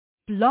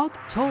Blog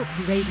Talk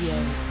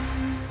Radio.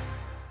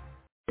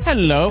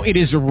 Hello, it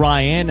is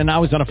Ryan, and I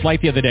was on a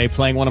flight the other day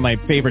playing one of my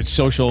favorite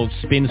social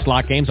spin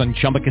slot games on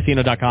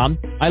ChumbaCasino.com.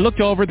 I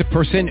looked over at the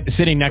person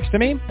sitting next to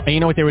me, and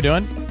you know what they were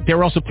doing? They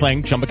were also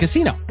playing Chumba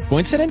Casino.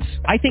 Coincidence?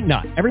 I think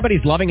not.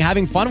 Everybody's loving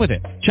having fun with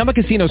it. Chumba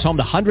Casino is home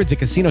to hundreds of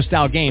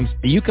casino-style games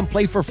that you can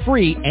play for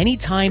free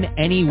anytime,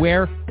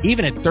 anywhere,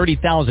 even at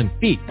 30,000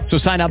 feet. So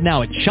sign up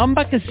now at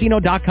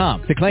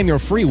ChumbaCasino.com to claim your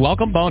free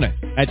welcome bonus.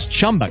 That's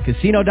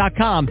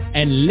ChumbaCasino.com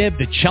and live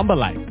the Chumba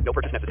life. No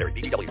purchase necessary.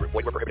 VGW. Void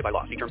where prohibited by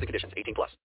law. See terms and conditions. 18+.